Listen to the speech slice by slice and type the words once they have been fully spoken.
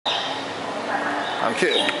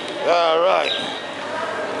Okay, all right.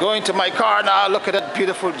 Going to my car now. Look at that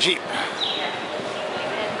beautiful Jeep.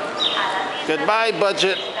 Goodbye,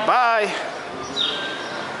 budget. Bye.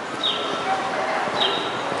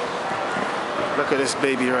 Look at this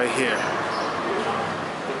baby right here.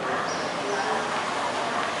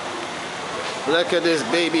 Look at this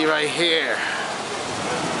baby right here.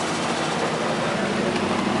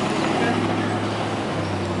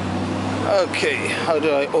 Okay, how do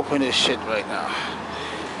I open this shit right now?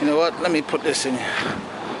 You know what? Let me put this in.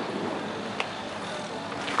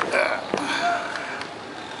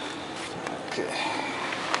 Okay.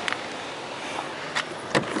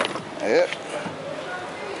 Yep.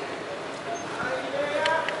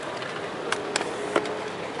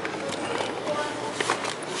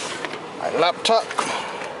 My laptop.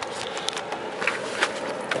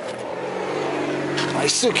 My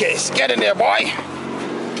suitcase. Get in there, boy.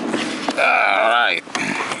 All right.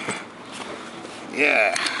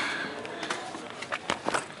 Yeah.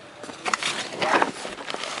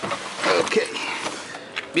 Okay.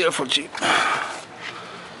 Beautiful Jeep.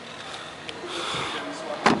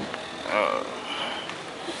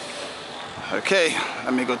 Okay,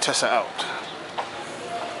 let me go test it out.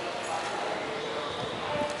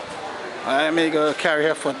 Let me go carry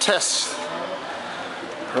her for a test.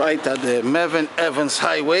 Right at the Mervyn Evans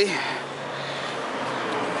Highway.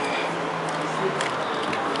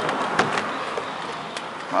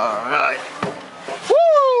 All right.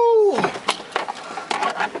 Woo!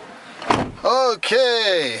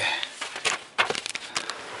 Okay.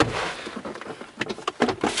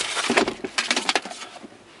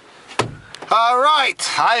 All right,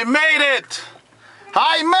 I made it.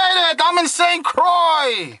 I made it. I'm in St.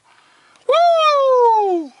 Croix.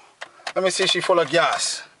 Woo! Let me see if she's full of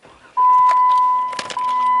gas.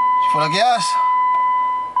 She full of gas?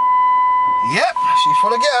 Yep, she's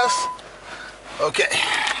full of gas. Okay.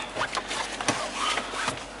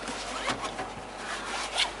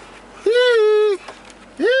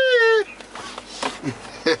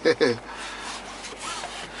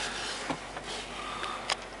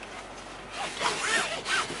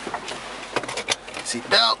 Seat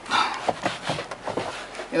belt.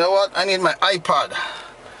 You know what? I need my iPod.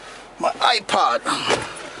 My iPod.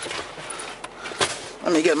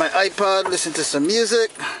 Let me get my iPod, listen to some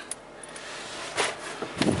music.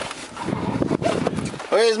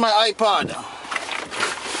 Where is my iPod?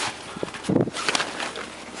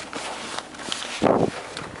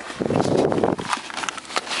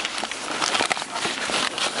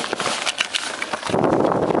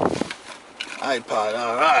 iPod,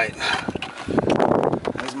 all right.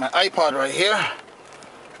 There's my iPod right here.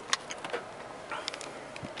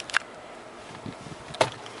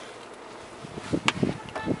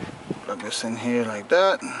 Plug this in here like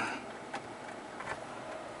that.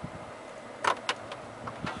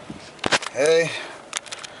 Okay.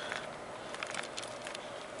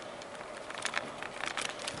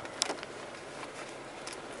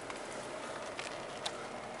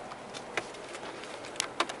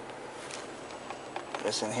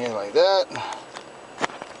 This in here like that.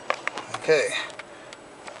 Okay.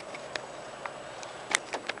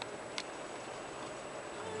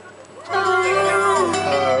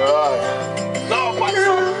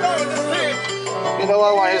 You know,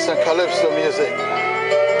 I want to hear some calypso music. I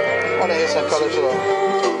want to hear some calypso.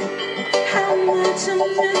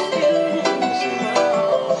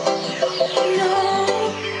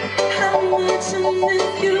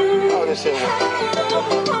 Oh, this here one.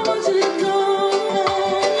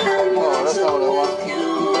 Oh, that's not what I want.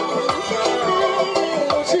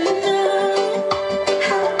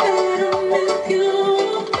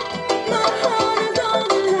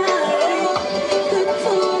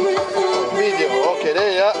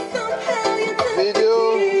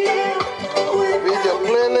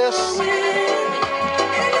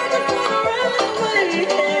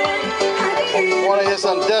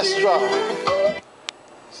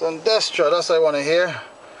 Some Destra, that's what I want to hear.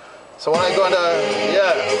 So when I go to,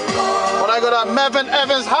 when I go to Mervyn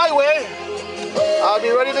Evans Highway, I'll be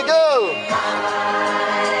ready to go.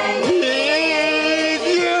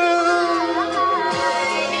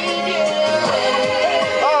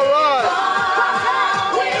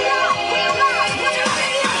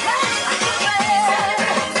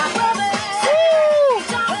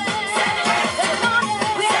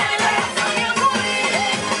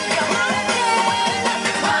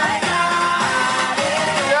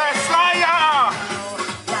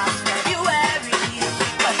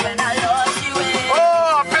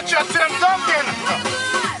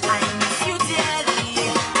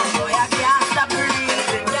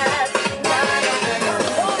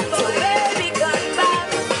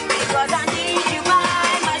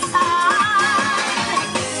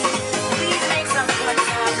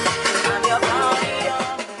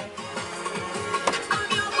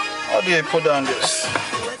 me put down this.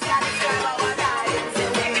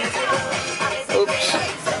 Oops.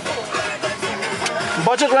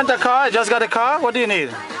 Budget rent a car? I just got a car? What do you need?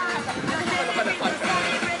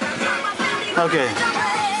 Okay.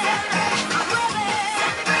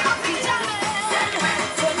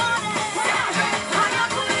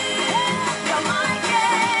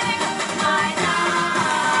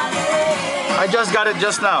 I just got it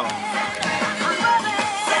just now.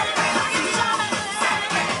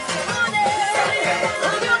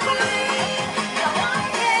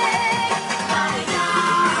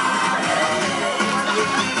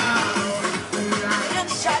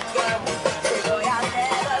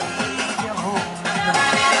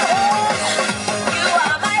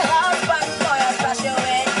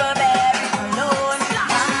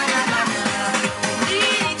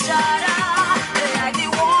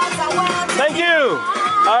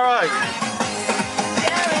 All right.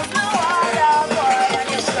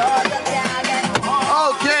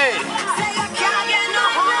 Okay.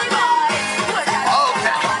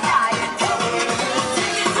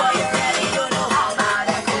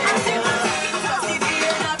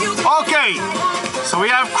 Okay. So we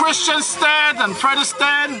have Christiansted and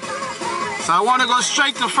Frederiksted. So I want to go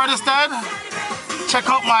straight to Frederiksted. Check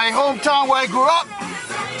out my hometown where I grew up.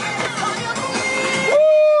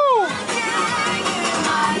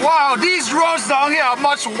 Wow, these roads down here are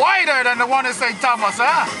much wider than the one in St. Thomas,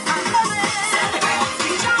 huh?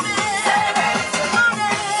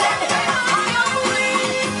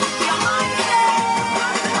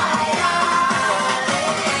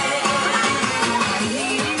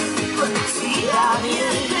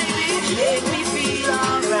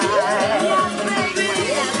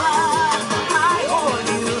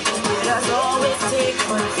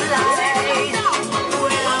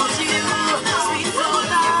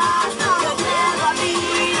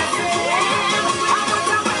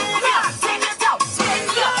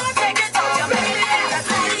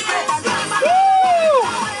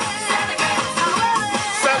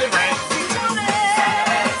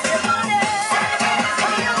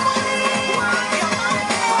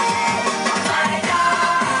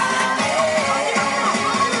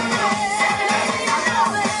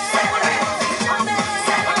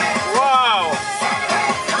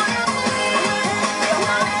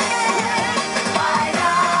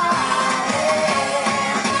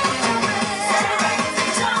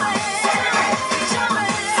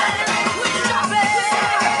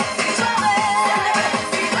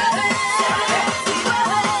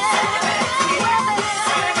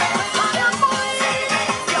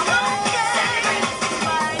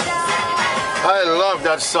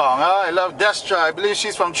 That song. I love Destra. I believe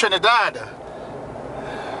she's from Trinidad.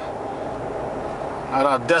 I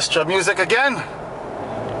love Destra music again.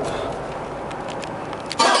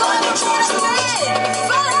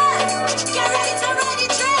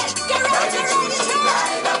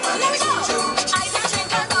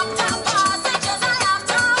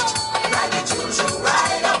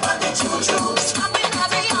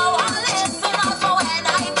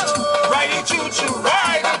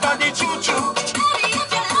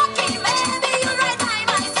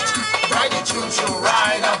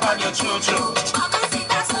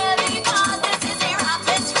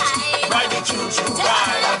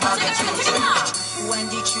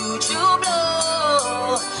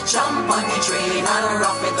 Jump on the train and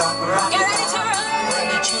rock it up, rock it up. When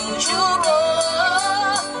the choo-choo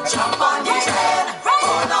blow, jump on the train,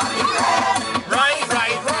 hold on the train. Ride,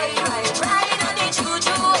 ride, ride, ride, ride on the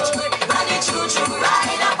choo-choo, ride the choo-choo,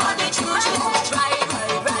 ride up on the choo-choo, ride,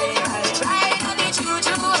 ride, ride, ride, ride on the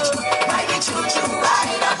choo-choo, ride the choo-choo,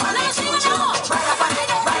 ride up on the choo-choo, ride up on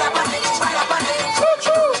it, ride up on it, ride up on it,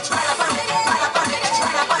 choo-choo, ride up on it, ride up on it,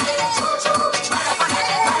 ride up on it, choo-choo, ride up on it,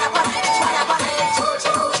 ride up on it, ride up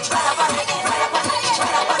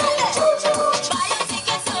on it, choo-choo.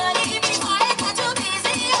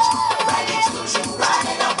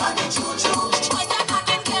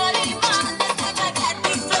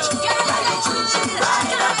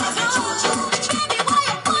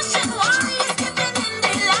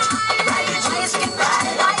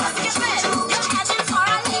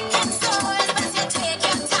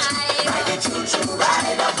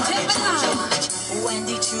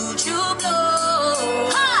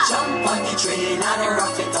 Train and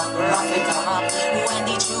rock it up, rock it up. When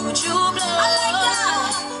the choo-choo blows, I like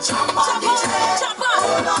that. Jump on the train, jump on,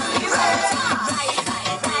 hold on the rail. Ride,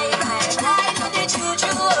 ride, ride, ride, ride on the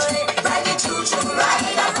choo-choo, ride the choo-choo,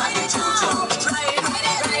 ride up on the choo-choo, ride,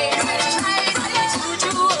 ride, ride, ride, ride on the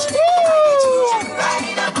choo-choo, ride up on the choo-choo,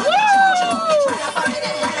 ride up on it,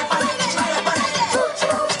 ride up on it, ride up on it,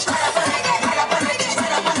 choo-choo, ride up on it, ride up on it,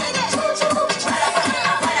 ride up on it, choo-choo, ride up on it, ride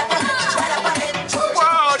up on it, ride up on it.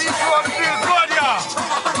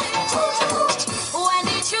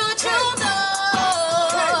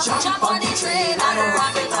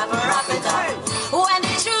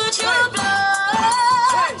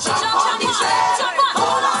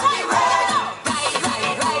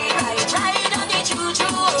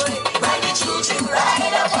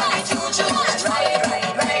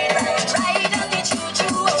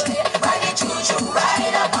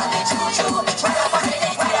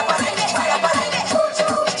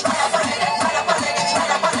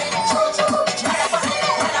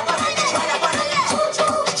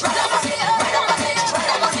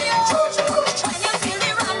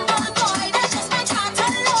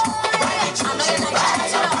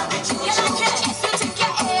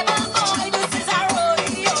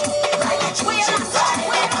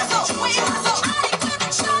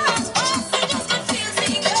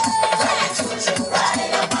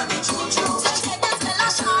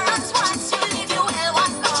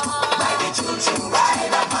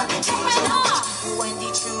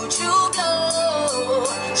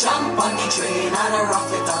 gotta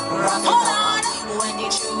rough it up, rough it up. When the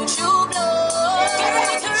choo-choo blow.